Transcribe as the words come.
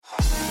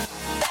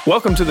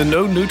Welcome to the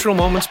No Neutral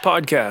Moments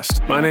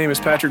podcast. My name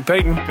is Patrick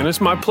Payton, and it's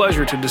my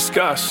pleasure to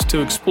discuss,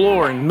 to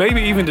explore, and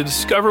maybe even to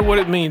discover what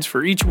it means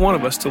for each one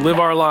of us to live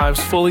our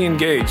lives fully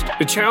engaged,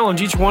 to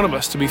challenge each one of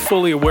us to be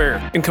fully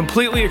aware, and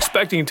completely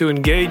expecting to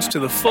engage to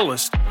the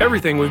fullest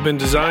everything we've been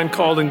designed,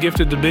 called, and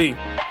gifted to be.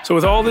 So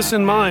with all this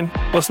in mind,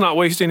 let's not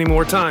waste any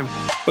more time.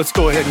 Let's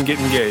go ahead and get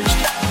engaged.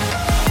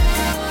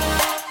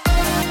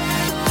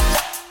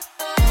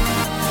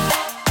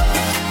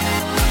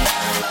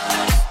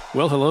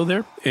 Well, hello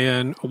there,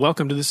 and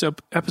welcome to this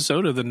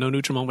episode of the No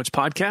Neutral Moments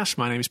podcast.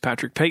 My name is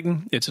Patrick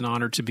Payton. It's an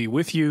honor to be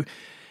with you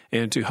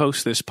and to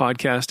host this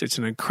podcast. It's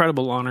an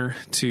incredible honor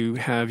to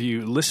have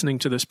you listening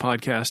to this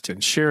podcast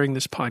and sharing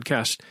this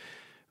podcast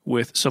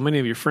with so many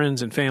of your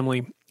friends and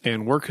family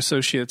and work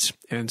associates.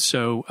 And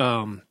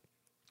so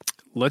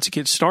let's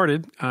get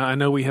started. I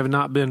know we have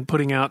not been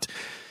putting out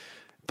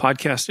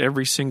podcasts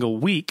every single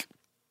week,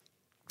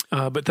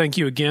 but thank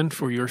you again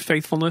for your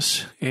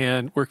faithfulness,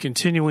 and we're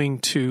continuing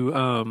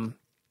to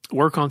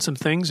work on some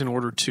things in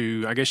order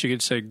to, I guess you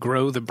could say,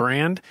 grow the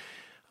brand.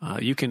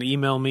 You can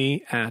email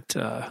me at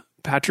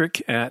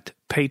Patrick at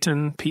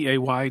Payton,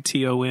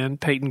 Payton,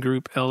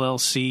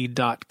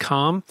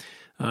 PaytonGroupLLC.com.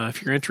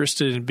 If you're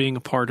interested in being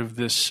a part of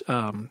this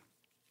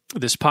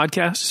this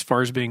podcast, as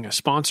far as being a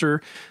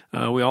sponsor,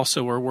 we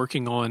also are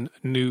working on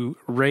new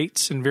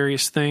rates and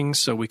various things,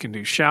 so we can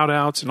do shout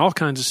outs and all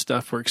kinds of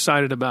stuff. We're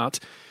excited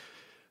about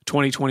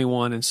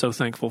 2021 and so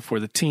thankful for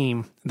the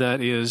team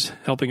that is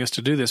helping us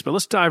to do this. But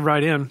let's dive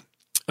right in.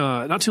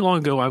 Not too long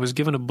ago, I was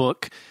given a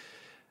book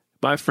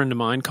by a friend of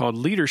mine called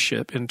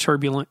Leadership in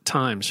Turbulent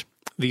Times.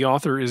 The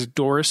author is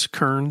Doris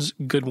Kearns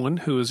Goodwin,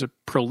 who is a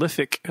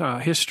prolific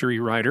history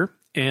writer.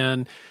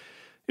 And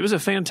it was a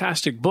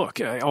fantastic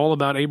book, all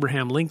about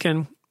Abraham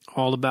Lincoln,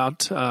 all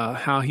about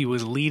how he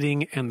was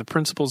leading and the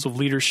principles of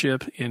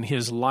leadership in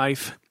his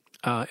life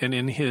and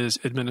in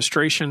his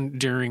administration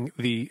during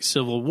the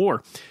Civil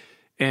War.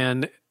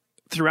 And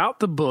throughout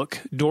the book,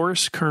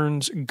 Doris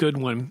Kearns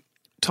Goodwin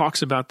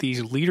talks about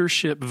these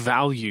leadership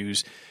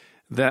values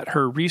that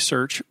her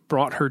research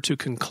brought her to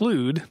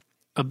conclude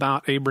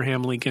about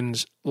Abraham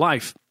Lincoln's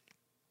life.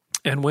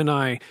 And when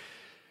I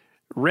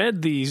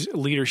read these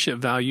leadership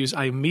values,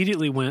 I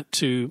immediately went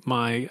to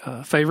my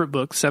favorite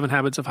book, 7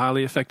 Habits of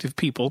Highly Effective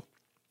People,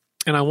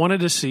 and I wanted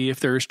to see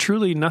if there is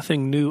truly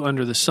nothing new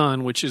under the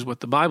sun, which is what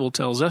the Bible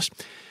tells us,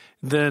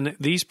 then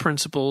these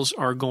principles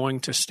are going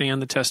to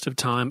stand the test of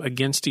time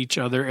against each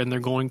other, and they're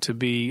going to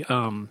be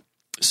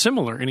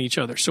similar in each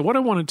other. So what I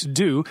wanted to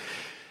do,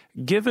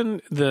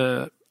 given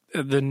the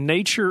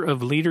nature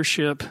of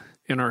leadership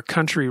in our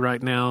country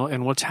right now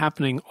and what's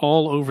happening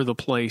all over the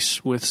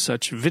place with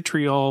such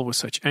vitriol, with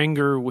such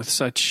anger, with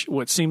such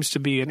what seems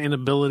to be an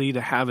inability to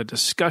have a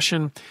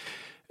discussion,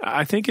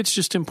 I think it's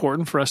just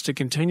important for us to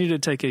continue to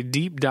take a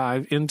deep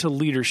dive into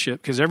leadership,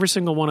 because every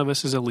single one of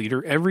us is a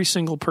leader. Every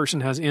single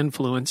person has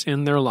influence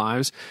in their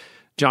lives.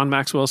 John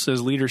Maxwell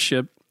says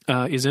leadership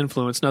is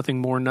influence, nothing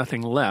more,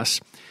 nothing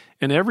less.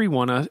 And every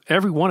one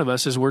of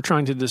us, as we're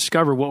trying to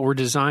discover what we're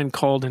designed,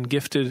 called, and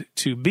gifted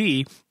to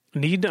be,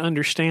 need to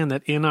understand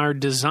that in our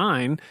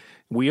design,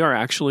 we are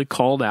actually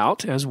called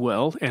out as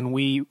well, and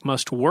we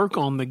must work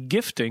on the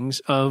giftings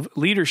of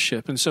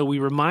leadership. And so we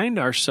remind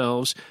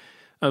ourselves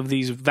of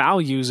these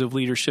values of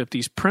leadership,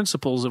 these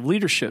principles of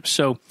leadership.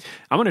 So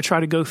I'm going to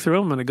try to go through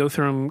them. I'm going to go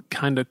through them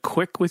kind of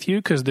quick with you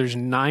because there's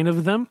 9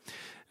 of them.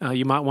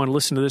 You might want to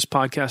listen to this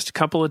podcast a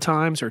couple of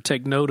times, or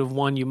take note of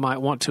one you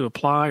might want to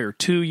apply, or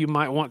 2 you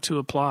might want to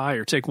apply,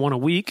 or take one a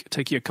week,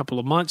 take you a couple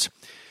of months.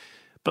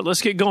 But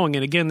let's get going.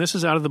 And again, this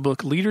is out of the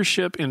book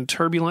Leadership in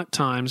Turbulent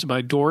Times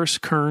by Doris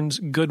Kearns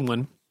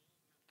Goodwin.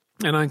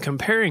 And I'm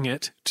comparing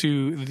it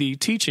to the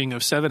teaching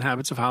of 7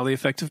 Habits of Highly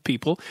Effective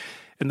People.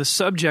 And the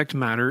subject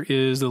matter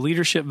is the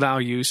leadership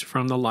values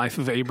from the life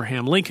of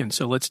Abraham Lincoln.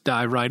 So let's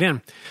dive right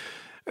in.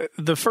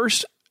 The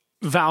first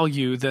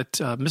value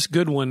that Ms.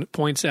 Goodwin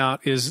points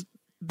out is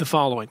the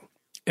following: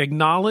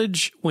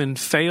 acknowledge when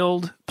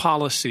failed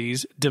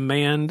policies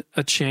demand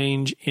a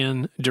change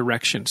in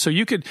direction. So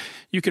you could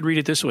read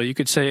it this way. You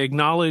could say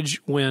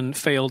acknowledge when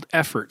failed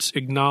efforts,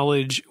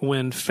 acknowledge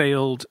when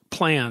failed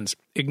plans,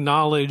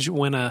 acknowledge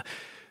when a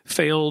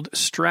failed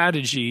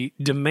strategy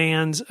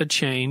demands a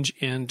change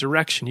in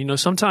direction. You know,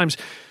 sometimes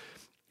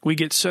we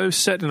get so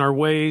set in our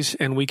ways,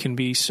 and we can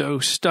be so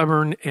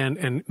stubborn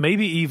and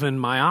maybe even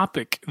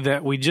myopic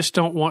that we just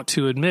don't want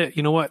to admit,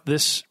 you know what,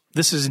 this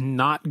is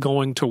not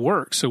going to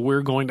work, so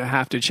we're going to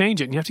have to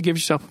change it. And you have to give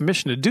yourself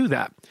permission to do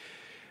that.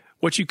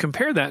 What you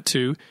compare that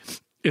to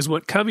is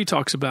what Covey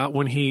talks about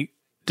when he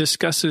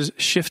discusses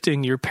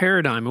shifting your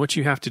paradigm. And what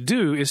you have to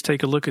do is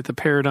take a look at the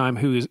paradigm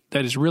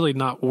that is really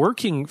not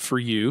working for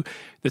you,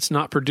 that's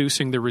not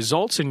producing the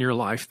results in your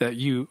life that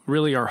you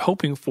really are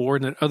hoping for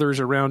and that others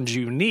around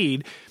you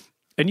need.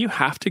 And you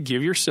have to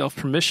give yourself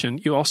permission.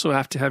 You also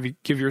have to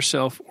give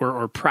yourself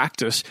or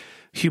practice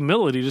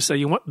humility to say,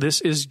 you know what, this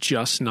is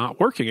just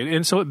not working.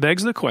 And so it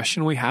begs the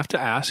question we have to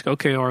ask,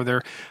 okay, are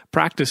there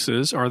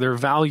practices, are there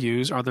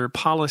values, are there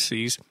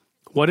policies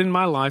What in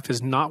my life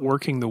is not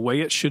working the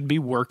way it should be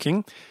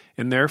working?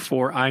 and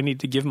therefore I need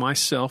to give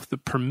myself the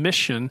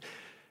permission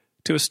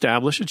to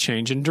establish a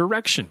change in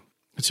direction.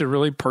 It's a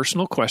really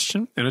personal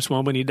question, and it's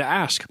one we need to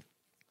ask.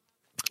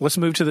 Let's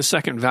move to the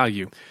second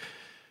value.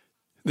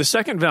 The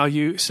second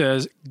value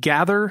says,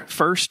 gather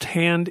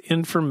firsthand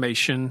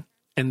information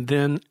and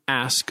then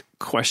ask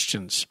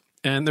questions.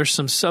 And there's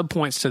some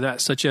subpoints to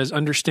that, such as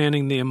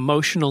understanding the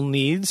emotional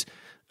needs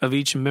of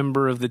each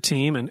member of the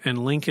team.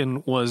 And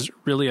Lincoln was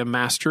really a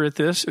master at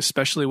this,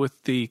 especially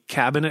with the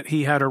cabinet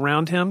he had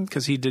around him,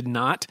 because he did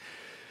not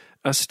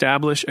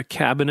establish a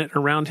cabinet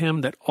around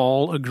him that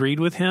all agreed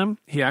with him.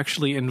 He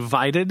actually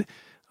invited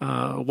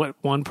what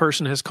one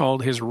person has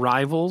called his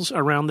rivals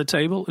around the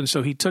table. And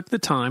so he took the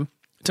time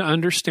to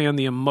understand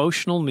the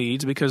emotional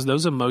needs, because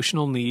those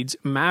emotional needs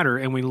matter.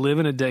 And we live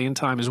in a day and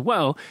time as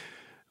well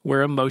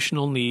where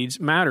emotional needs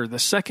matter. The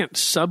second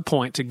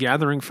subpoint to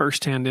gathering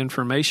firsthand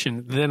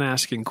information, then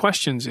asking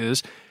questions,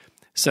 is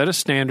set a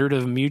standard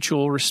of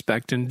mutual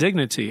respect and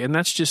dignity. And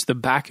that's just the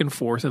back and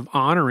forth of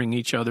honoring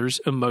each other's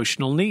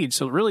emotional needs.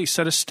 So really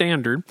set a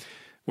standard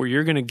where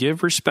you're going to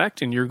give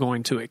respect and you're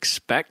going to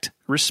expect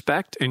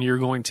respect and you're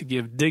going to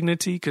give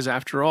dignity, because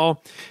after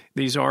all,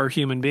 these are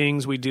human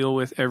beings we deal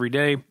with every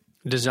day,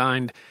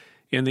 designed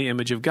in the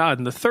image of God.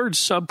 And the third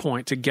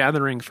subpoint to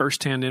gathering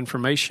firsthand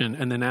information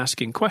and then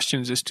asking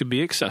questions is to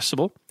be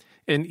accessible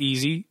and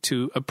easy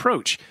to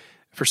approach.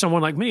 For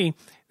someone like me,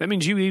 that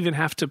means you even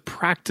have to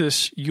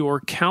practice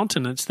your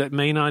countenance that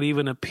may not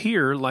even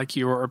appear like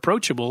you're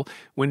approachable,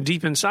 when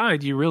deep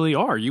inside you really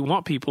are. You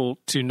want people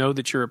to know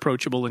that you're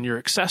approachable and you're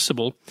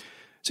accessible.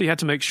 So you have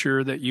to make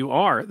sure that you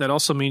are. That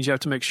also means you have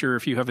to make sure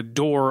if you have a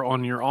door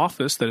on your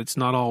office that it's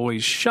not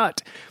always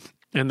shut,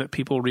 and that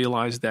people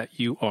realize that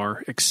you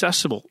are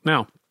accessible.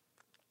 Now,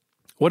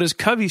 what does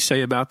Covey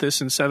say about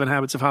this in 7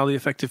 Habits of Highly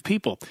Effective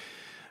People?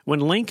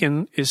 When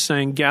Lincoln is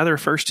saying gather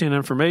firsthand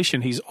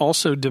information, he's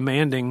also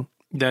demanding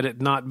that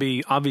it not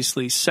be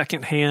obviously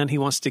secondhand. He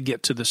wants to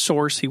get to the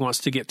source. He wants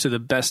to get to the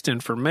best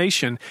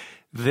information.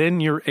 Then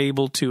you're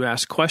able to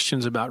ask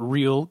questions about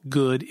real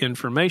good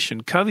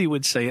information. Covey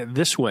would say it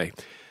this way: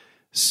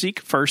 seek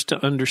first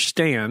to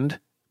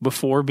understand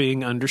before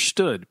being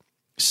understood.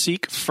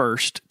 Seek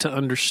first to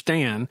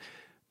understand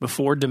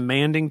before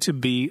demanding to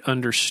be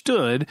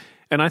understood.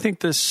 And I think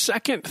the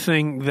second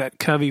thing that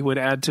Covey would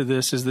add to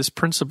this is this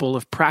principle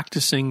of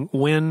practicing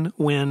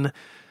win-win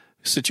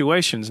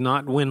situations,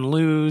 not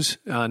win-lose,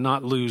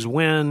 not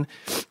lose-win,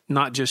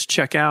 not just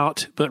check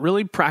out, but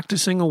really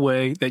practicing a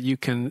way that you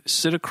can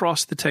sit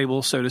across the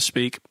table, so to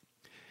speak,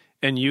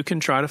 and you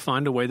can try to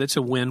find a way that's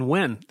a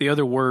win-win. The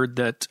other word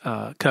that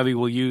Covey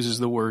will use is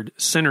the word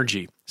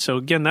synergy. So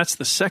again, that's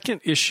the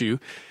second issue.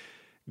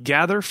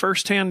 Gather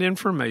firsthand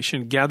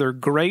information, gather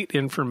great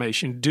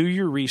information, do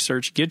your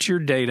research, get your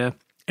data,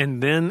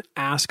 and then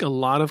ask a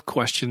lot of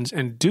questions,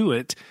 and do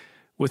it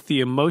with the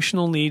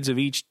emotional needs of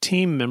each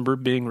team member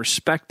being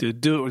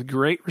respected. Do it with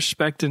great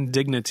respect and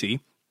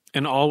dignity,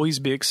 and always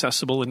be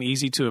accessible and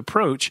easy to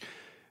approach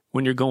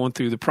when you're going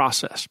through the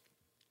process.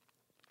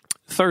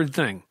 Third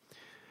thing,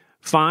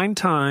 find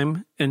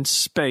time and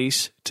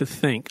space to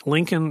think.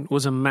 Lincoln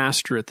was a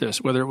master at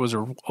this, whether it was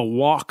a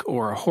walk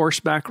or a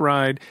horseback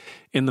ride.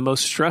 In the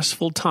most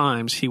stressful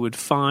times, he would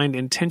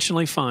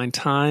intentionally find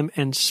time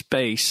and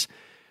space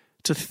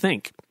to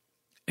think,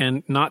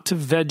 and not to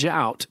veg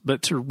out,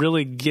 but to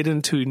really get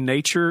into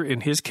nature.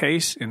 In his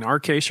case, in our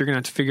case, you're going to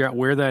have to figure out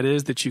where that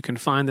is that you can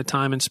find the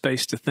time and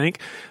space to think.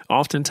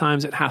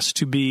 Oftentimes, it has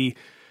to be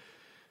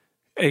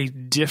a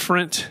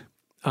different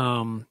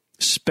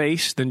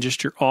space than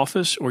just your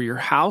office or your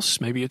house.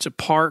 Maybe it's a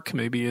park,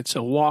 maybe it's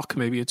a walk,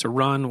 maybe it's a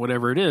run,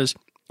 whatever it is.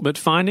 But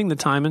finding the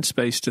time and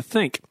space to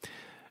think.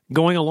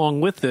 Going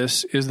along with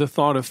this is the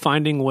thought of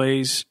finding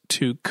ways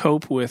to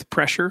cope with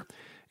pressure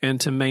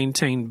and to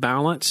maintain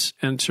balance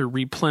and to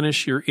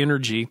replenish your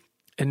energy.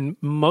 And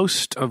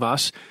most of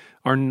us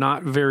are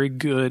not very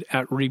good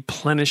at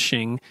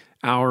replenishing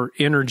our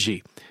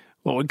energy.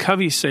 What would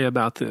Covey say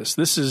about this?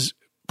 This is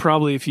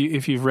probably, if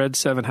you've read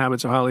 7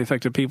 Habits of Highly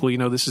Effective People, you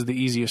know this is the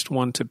easiest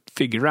one to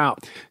figure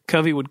out.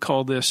 Covey would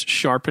call this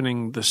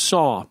sharpening the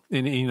saw.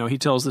 And, he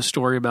tells the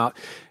story about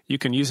you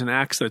can use an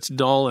axe that's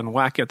dull and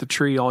whack at the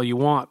tree all you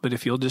want, but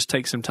if you'll just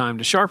take some time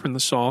to sharpen the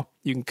saw,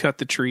 you can cut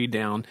the tree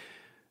down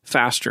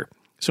faster.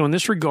 So in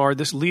this regard,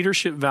 this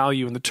leadership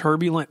value in the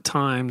turbulent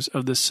times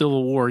of the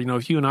Civil War,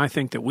 if you and I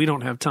think that we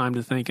don't have time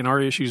to think and our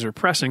issues are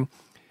pressing,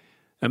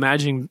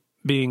 imagine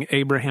being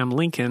Abraham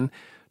Lincoln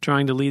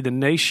trying to lead the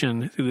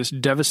nation through this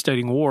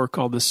devastating war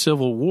called the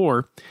Civil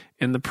War.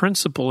 And the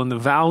principle and the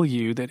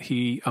value that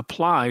he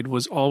applied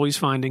was always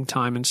finding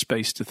time and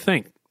space to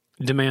think.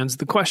 Demands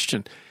the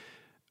question,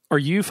 are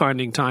you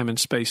finding time and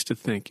space to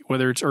think?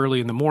 Whether it's early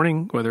in the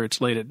morning, whether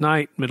it's late at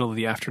night, middle of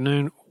the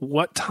afternoon,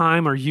 what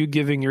time are you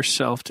giving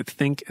yourself to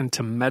think and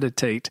to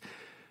meditate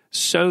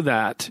so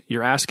that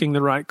you're asking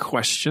the right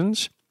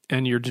questions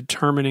and you're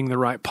determining the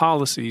right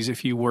policies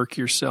if you work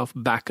yourself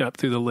back up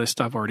through the list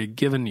I've already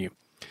given you?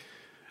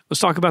 Let's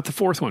talk about the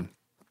fourth one.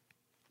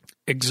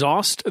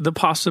 Exhaust the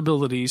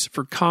possibilities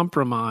for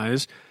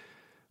compromise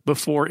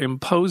before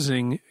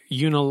imposing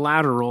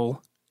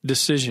unilateral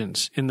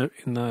decisions. In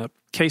the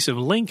case of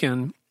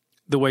Lincoln,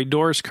 the way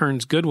Doris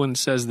Kearns Goodwin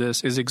says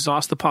this is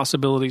exhaust the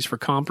possibilities for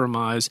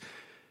compromise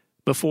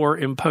before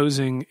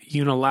imposing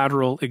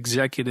unilateral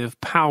executive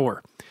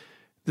power.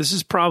 This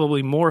is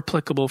probably more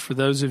applicable for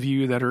those of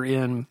you that are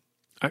in,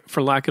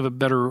 for lack of a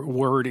better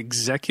word,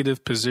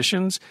 executive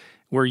positions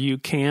where you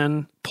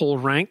can pull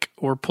rank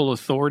or pull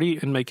authority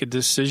and make a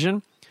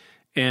decision,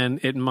 and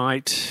it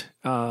might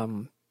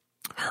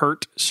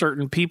hurt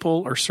certain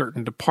people or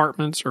certain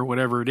departments or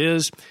whatever it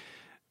is.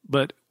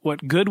 But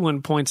what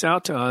Goodwin points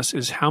out to us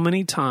is how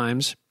many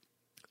times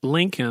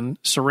Lincoln,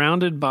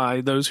 surrounded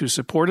by those who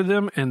supported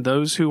them and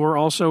those who were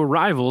also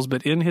rivals,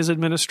 but in his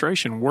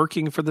administration,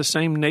 working for the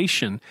same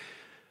nation,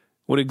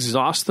 would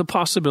exhaust the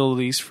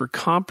possibilities for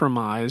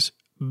compromise.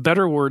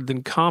 Better word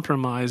than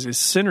compromise is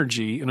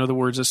synergy. In other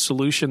words, a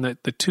solution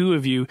that the two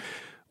of you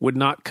would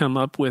not come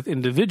up with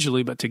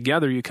individually, but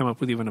together you come up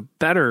with even a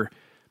better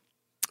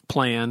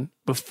plan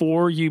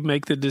before you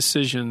make the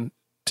decision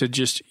to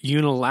just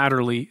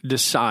unilaterally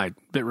decide.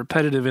 A bit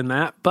repetitive in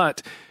that,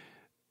 but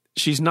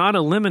she's not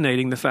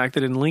eliminating the fact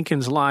that in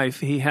Lincoln's life,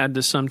 he had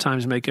to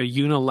sometimes make a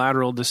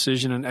unilateral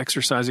decision and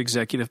exercise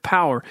executive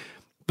power,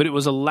 but it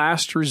was a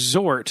last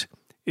resort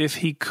if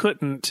he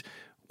couldn't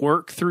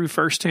work through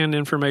firsthand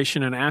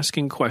information and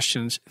asking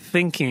questions,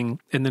 thinking,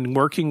 and then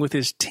working with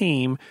his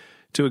team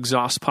to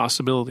exhaust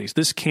possibilities.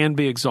 This can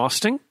be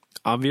exhausting,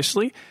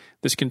 obviously.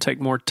 This can take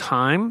more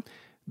time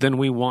than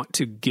we want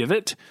to give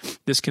it.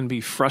 This can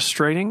be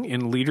frustrating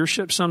in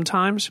leadership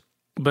sometimes,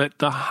 but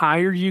the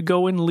higher you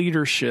go in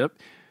leadership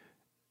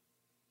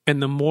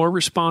and the more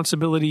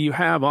responsibility you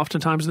have,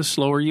 oftentimes the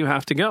slower you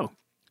have to go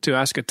to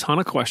ask a ton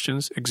of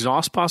questions,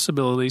 exhaust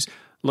possibilities,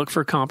 look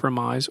for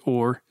compromise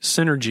or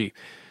synergy.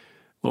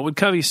 What would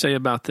Covey say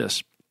about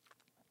this?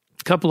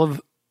 A couple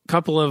of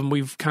them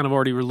we've kind of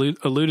already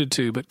alluded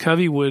to, but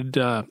Covey would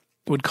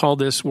call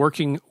this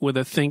working with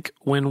a think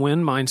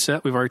win-win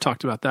mindset. We've already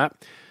talked about that.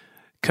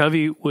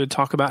 Covey would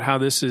talk about how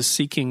this is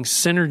seeking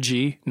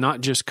synergy,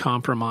 not just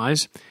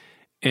compromise.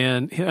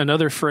 And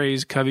another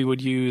phrase Covey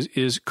would use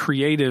is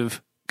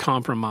creative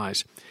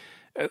compromise.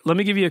 Let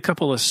me give you a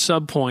couple of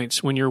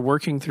subpoints when you're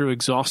working through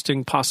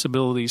exhausting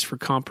possibilities for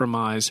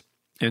compromise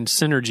and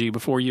synergy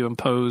before you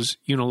impose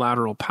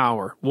unilateral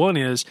power. One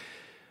is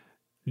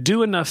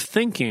do enough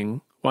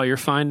thinking while you're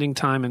finding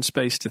time and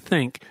space to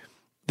think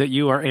that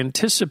you are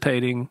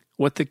anticipating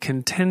what the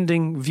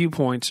contending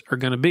viewpoints are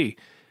going to be.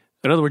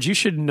 In other words, you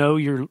should know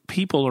your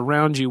people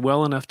around you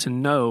well enough to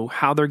know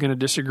how they're going to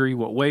disagree,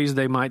 what ways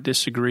they might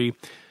disagree,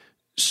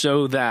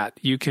 so that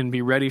you can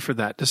be ready for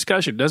that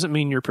discussion. It doesn't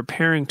mean you're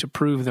preparing to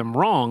prove them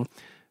wrong,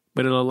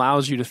 but it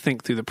allows you to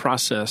think through the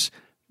process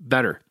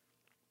better.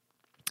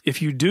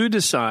 If you do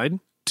decide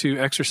to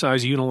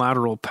exercise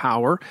unilateral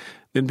power,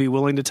 then be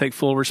willing to take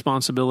full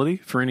responsibility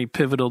for any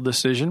pivotal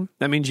decision.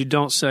 That means you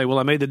don't say, well,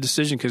 I made the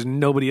decision because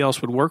nobody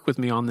else would work with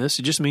me on this.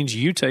 It just means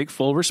you take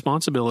full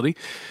responsibility,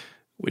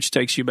 which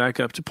takes you back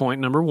up to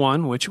point number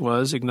one, which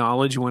was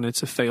acknowledge when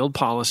it's a failed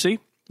policy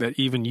that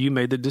even you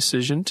made the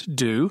decision to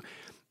do.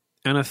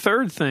 And a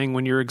third thing,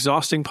 when you're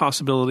exhausting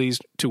possibilities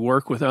to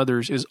work with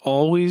others, is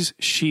always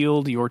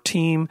shield your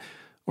team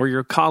or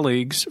your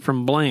colleagues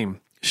from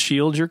blame.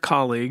 Shield your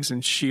colleagues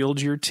and shield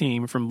your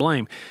team from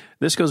blame.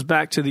 This goes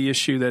back to the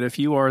issue that if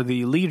you are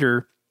the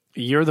leader,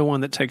 you're the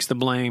one that takes the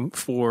blame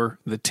for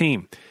the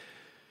team.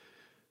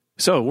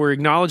 So we're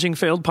acknowledging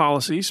failed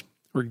policies.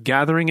 We're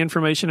gathering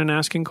information and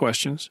asking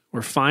questions.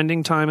 We're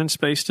finding time and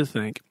space to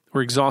think.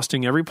 We're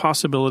exhausting every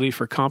possibility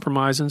for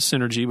compromise and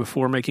synergy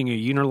before making a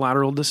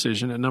unilateral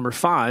decision. And number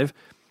 5,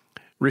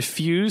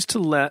 refuse to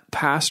let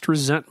past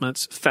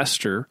resentments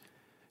fester,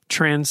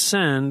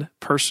 transcend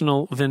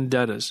personal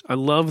vendettas. I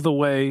love the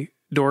way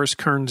Doris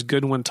Kearns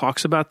Goodwin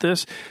talks about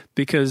this,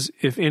 because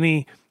if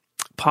any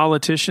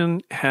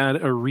politician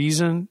had a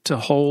reason to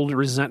hold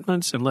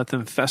resentments and let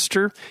them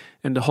fester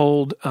and to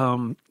hold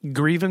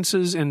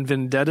grievances and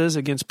vendettas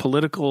against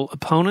political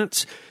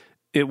opponents,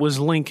 it was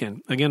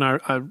Lincoln. Again,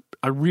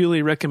 I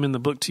really recommend the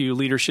book to you,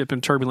 Leadership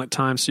in Turbulent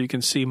Times, so you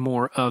can see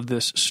more of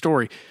this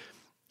story.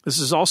 This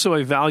is also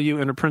a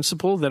value and a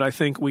principle that I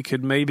think we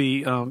could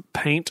maybe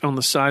paint on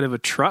the side of a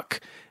truck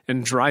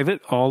and drive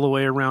it all the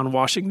way around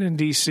Washington,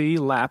 D.C.,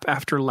 lap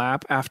after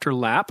lap after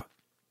lap,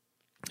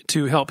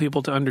 to help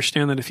people to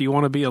understand that if you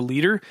want to be a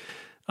leader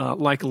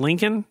like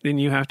Lincoln, then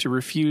you have to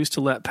refuse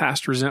to let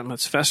past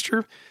resentments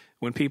fester.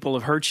 When people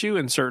have hurt you,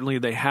 and certainly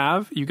they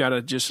have, you got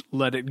to just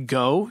let it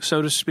go,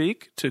 so to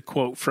speak, to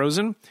quote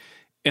Frozen.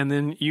 And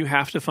then you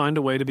have to find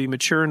a way to be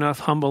mature enough,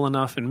 humble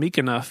enough, and meek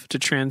enough to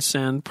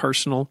transcend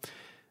personal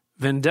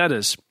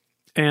vendettas.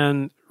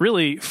 And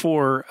really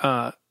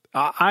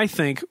I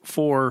think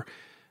for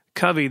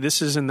Covey,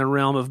 this is in the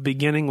realm of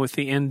beginning with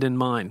the end in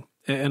mind.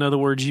 In other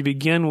words, you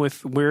begin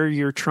with where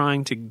you're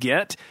trying to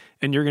get,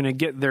 and you're going to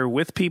get there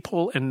with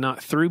people and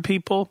not through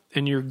people,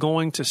 and you're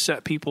going to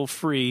set people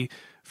free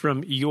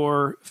from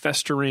your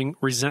festering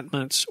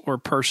resentments or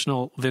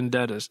personal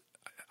vendettas.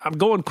 I'm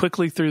going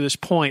quickly through this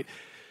point,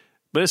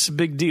 but it's a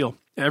big deal.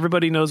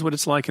 Everybody knows what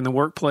it's like in the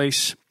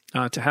workplace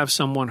to have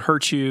someone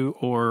hurt you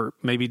or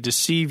maybe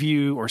deceive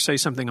you or say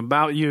something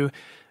about you.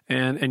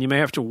 And you may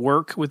have to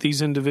work with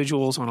these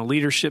individuals on a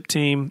leadership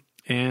team.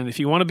 And if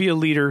you want to be a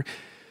leader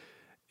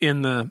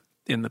in the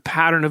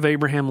pattern of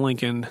Abraham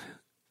Lincoln,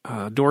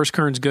 Doris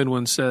Kearns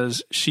Goodwin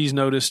says she's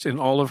noticed in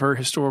all of her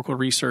historical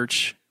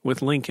research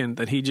with Lincoln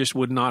that he just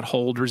would not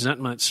hold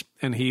resentments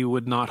and he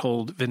would not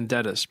hold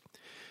vendettas.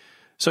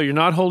 So you're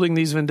not holding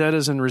these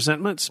vendettas and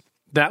resentments.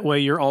 That way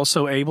you're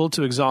also able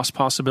to exhaust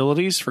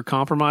possibilities for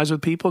compromise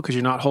with people because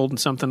you're not holding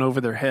something over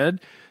their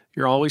head.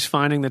 You're always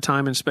finding the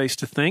time and space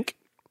to think.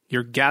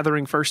 You're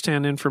gathering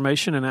firsthand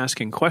information and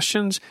asking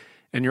questions,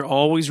 and you're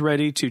always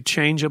ready to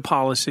change a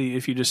policy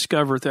if you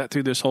discover that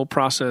through this whole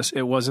process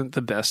it wasn't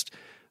the best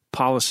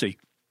policy.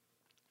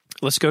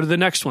 Let's go to the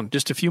next one.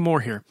 Just a few more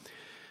here.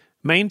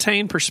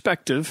 Maintain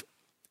perspective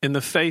in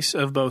the face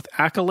of both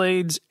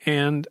accolades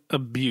and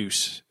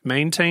abuse.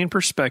 Maintain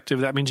perspective.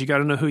 That means you got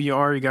to know who you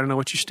are, you got to know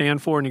what you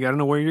stand for, and you got to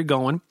know where you're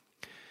going.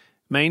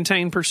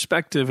 Maintain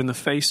perspective in the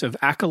face of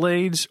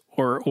accolades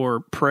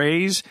or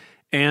praise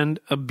and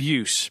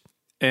abuse.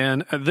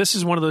 And this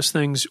is one of those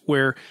things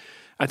where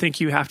I think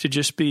you have to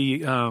just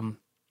be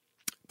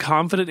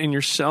confident in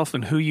yourself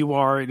and who you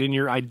are and in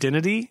your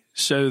identity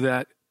so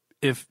that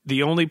if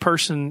the only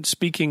person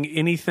speaking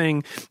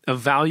anything of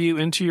value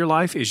into your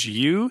life is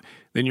you,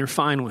 then you're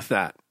fine with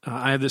that.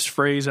 I have this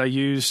phrase I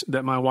use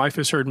that my wife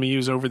has heard me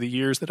use over the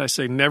years that I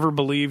say, never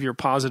believe your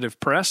positive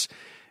press.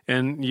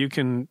 And you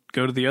can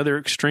go to the other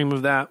extreme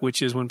of that,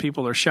 which is when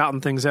people are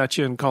shouting things at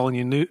you and calling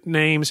you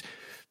names,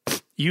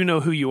 you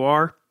know who you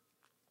are.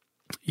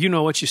 You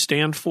know what you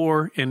stand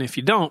for. And if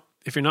you don't,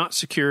 if you're not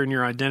secure in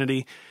your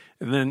identity,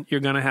 then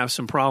you're going to have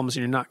some problems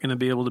and you're not going to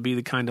be able to be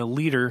the kind of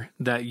leader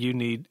that you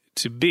need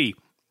to be.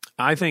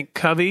 I think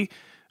Covey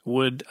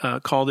would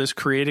call this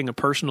creating a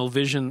personal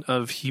vision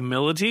of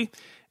humility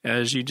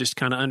as you just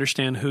kind of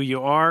understand who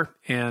you are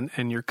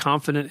and you're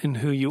confident in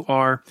who you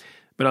are.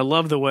 But I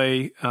love the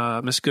way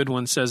Miss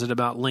Goodwin says it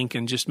about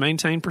Lincoln. Just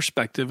maintain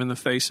perspective in the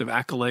face of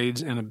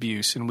accolades and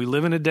abuse. And we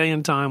live in a day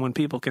and time when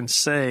people can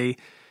say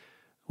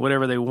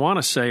whatever they want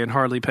to say and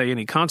hardly pay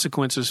any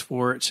consequences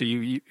for it. So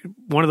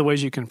one of the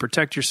ways you can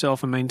protect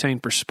yourself and maintain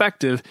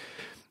perspective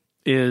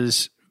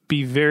is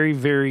be very,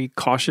 very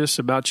cautious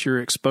about your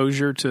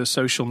exposure to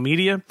social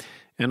media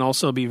and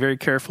also be very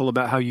careful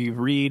about how you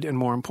read and,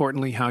 more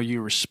importantly, how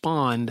you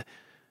respond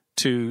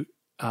to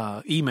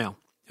email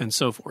and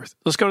so forth.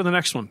 Let's go to the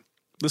next one.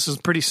 This is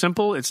pretty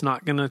simple. It's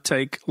not going to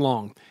take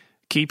long.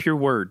 Keep your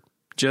word.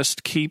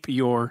 Just keep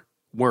your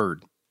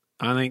word.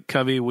 I think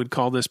Covey would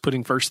call this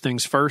putting first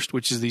things first,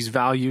 which is these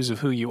values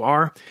of who you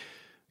are.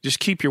 Just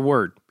keep your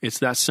word. It's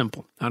that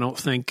simple. I don't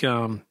think,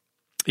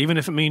 even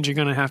if it means you're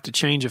going to have to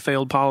change a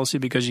failed policy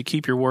because you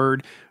keep your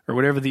word or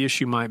whatever the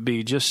issue might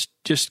be, just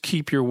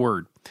keep your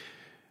word.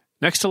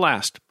 Next to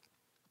last,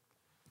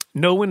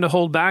 know when to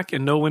hold back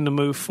and know when to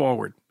move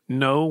forward.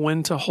 Know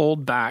when to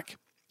hold back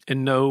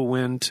and know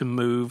when to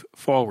move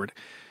forward.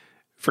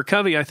 For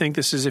Covey, I think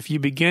this is if you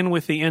begin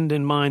with the end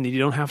in mind, you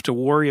don't have to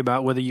worry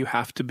about whether you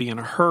have to be in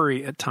a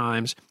hurry at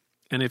times.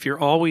 And if you're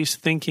always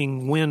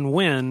thinking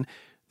win-win,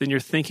 then you're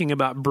thinking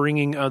about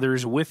bringing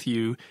others with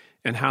you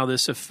and how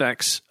this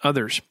affects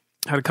others.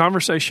 I had a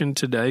conversation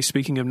today,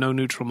 speaking of no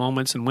neutral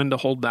moments and when to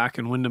hold back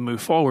and when to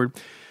move forward,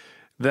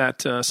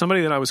 that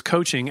somebody that I was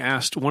coaching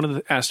asked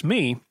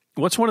me,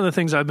 what's one of the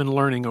things I've been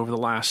learning over the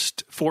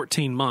last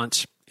 14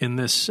 months in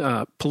this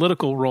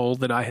political role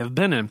that I have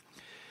been in?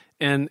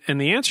 And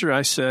the answer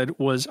I said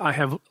was, I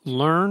have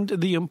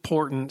learned the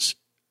importance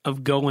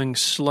of going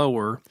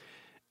slower.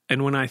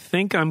 And when I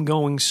think I'm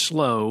going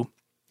slow,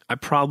 I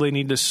probably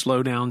need to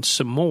slow down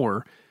some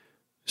more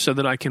so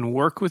that I can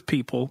work with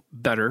people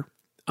better,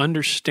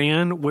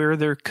 understand where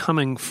they're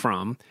coming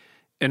from,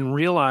 and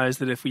realize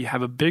that if we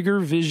have a bigger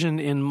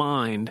vision in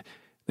mind,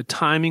 the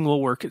timing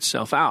will work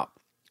itself out.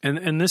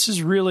 And this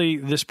is really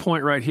this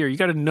point right here. You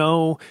got to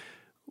know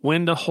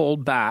when to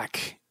hold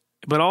back,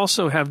 but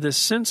also have this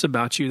sense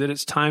about you that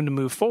it's time to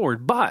move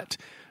forward. But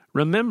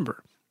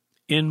remember,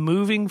 in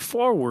moving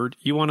forward,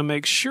 you want to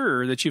make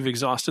sure that you've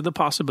exhausted the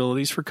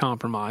possibilities for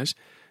compromise.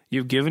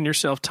 You've given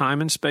yourself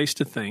time and space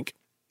to think.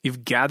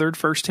 You've gathered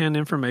firsthand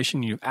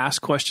information. You've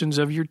asked questions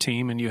of your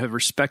team, and you have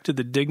respected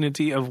the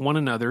dignity of one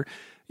another.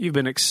 You've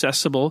been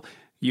accessible.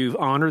 You've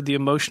honored the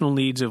emotional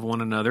needs of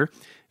one another.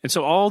 And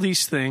so all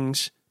these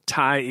things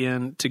tie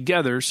in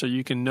together so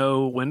you can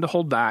know when to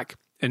hold back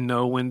and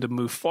know when to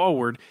move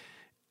forward.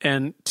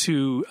 And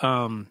to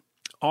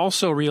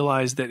also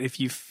realize that if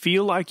you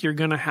feel like you're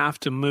going to have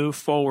to move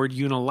forward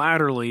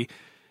unilaterally,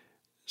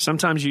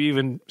 sometimes you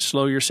even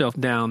slow yourself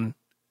down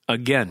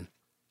again.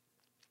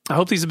 I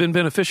hope these have been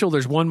beneficial.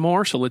 There's one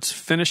more, so let's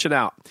finish it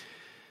out.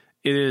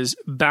 It is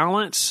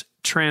balance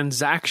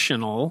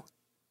transactional,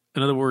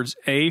 in other words,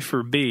 A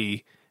for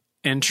B,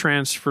 and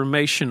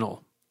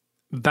transformational.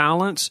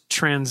 Balance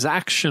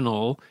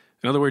transactional,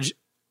 in other words,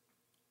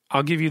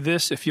 I'll give you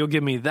this if you'll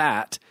give me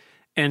that,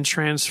 and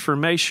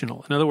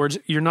transformational. In other words,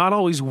 you're not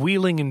always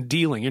wheeling and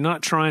dealing. You're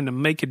not trying to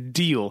make a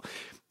deal.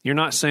 You're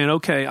not saying,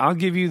 okay, I'll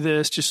give you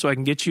this just so I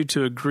can get you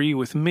to agree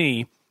with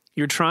me.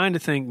 You're trying to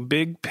think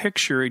big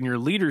picture in your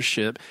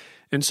leadership.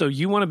 And so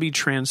you want to be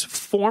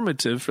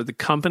transformative for the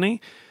company,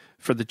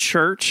 for the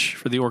church,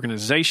 for the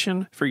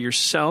organization, for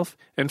yourself,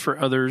 and for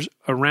others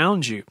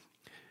around you.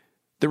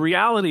 The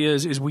reality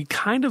is we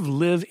kind of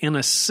live in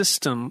a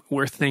system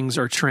where things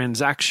are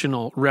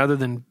transactional rather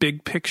than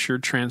big picture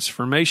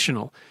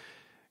transformational.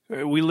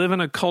 We live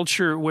in a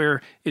culture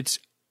where it's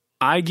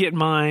I get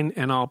mine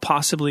and I'll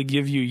possibly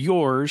give you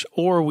yours,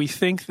 or we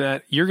think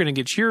that you're going to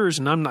get yours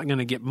and I'm not going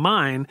to get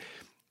mine,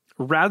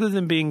 rather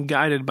than being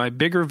guided by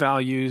bigger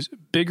values,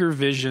 bigger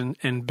vision,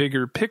 and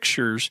bigger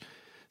pictures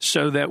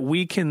so that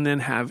we can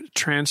then have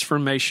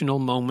transformational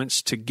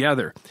moments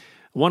together.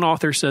 One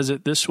author says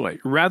it this way: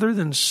 rather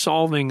than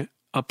solving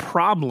a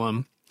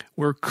problem,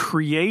 we're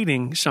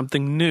creating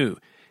something new,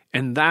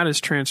 and that is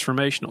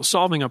transformational.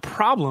 Solving a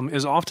problem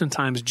is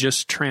oftentimes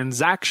just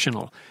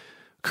transactional.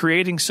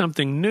 Creating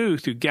something new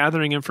through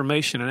gathering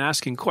information and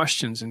asking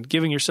questions and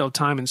giving yourself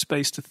time and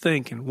space to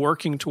think and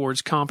working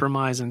towards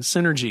compromise and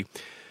synergy.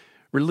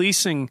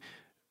 Releasing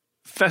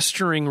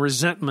festering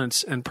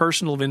resentments and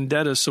personal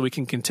vendettas so we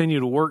can continue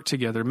to work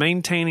together.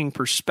 Maintaining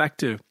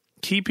perspective,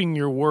 keeping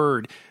your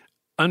word,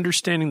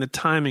 understanding the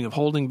timing of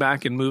holding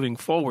back and moving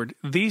forward.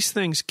 These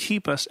things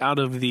keep us out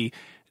of the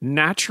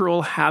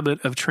natural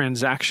habit of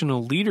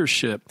transactional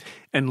leadership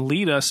and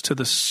lead us to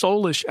the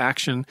soulish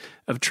action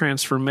of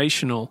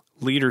transformational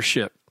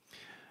leadership.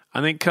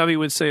 I think Covey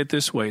would say it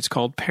this way. It's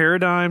called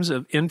paradigms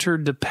of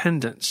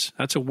interdependence.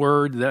 That's a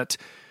word that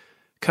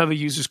Covey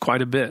uses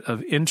quite a bit,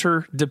 of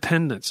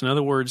interdependence. In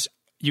other words,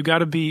 you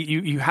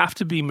have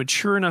to be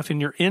mature enough in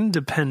your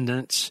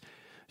independence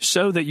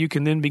so that you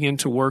can then begin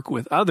to work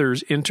with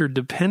others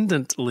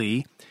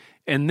interdependently.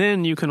 And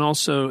then you can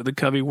also, the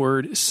Covey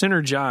word,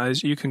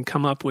 synergize. You can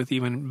come up with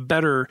even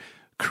better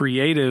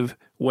creative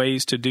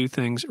ways to do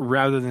things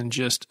rather than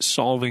just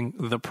solving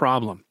the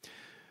problem.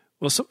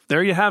 Well, so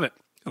there you have it.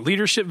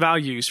 Leadership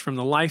values from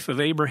the life of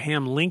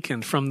Abraham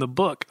Lincoln from the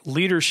book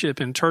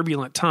Leadership in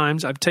Turbulent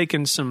Times. I've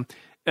taken some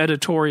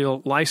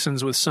editorial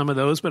license with some of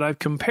those, but I've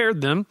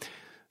compared them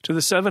to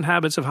the 7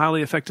 Habits of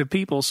Highly Effective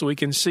People so we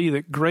can see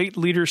that great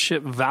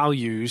leadership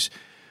values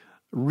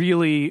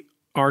really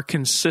are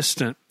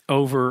consistent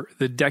over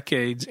the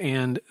decades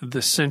and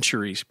the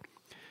centuries.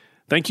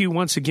 Thank you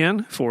once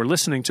again for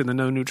listening to the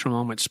No Neutral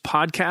Moments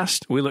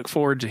podcast. We look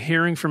forward to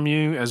hearing from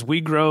you as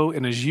we grow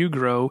and as you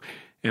grow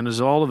and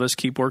as all of us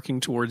keep working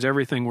towards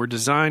everything we're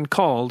designed,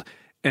 called,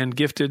 and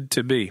gifted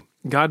to be.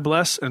 God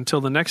bless until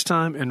the next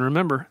time, and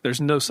remember, there's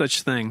no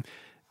such thing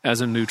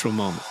as a neutral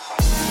moment.